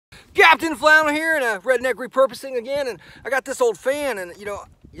Captain Flannel here and Redneck repurposing again, and I got this old fan, and you know,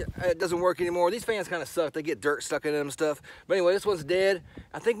 it doesn't work anymore. These fans kind of suck. They get dirt stuck in them and stuff. But anyway, this one's dead.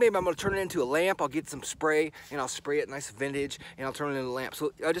 I think maybe I'm gonna turn it into a lamp. I'll get some spray and I'll spray it nice vintage, and I'll turn it into a lamp.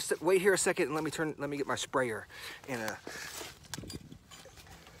 So just wait here a second and let me get my sprayer and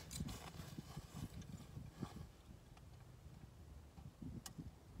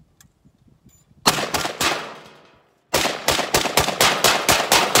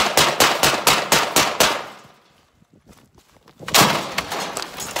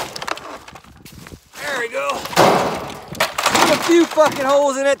there we go. Put a few fucking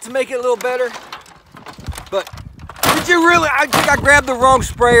holes in it to make it a little better. But did you really? I think I grabbed the wrong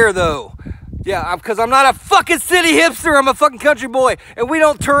sprayer though. Yeah, because I'm not a fucking city hipster. I'm a fucking country boy, and we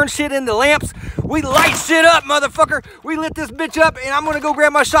don't turn shit into lamps. We light shit up, motherfucker. We lit this bitch up, and I'm gonna go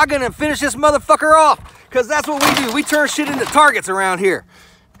grab my shotgun and finish this motherfucker off. Because that's what we do. We turn shit into targets around here.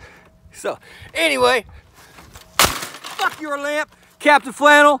 So anyway, fuck your lamp, Captain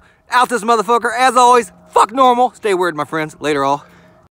Flannel. Out this motherfucker. As always, fuck normal. Stay weird, my friends. Later all.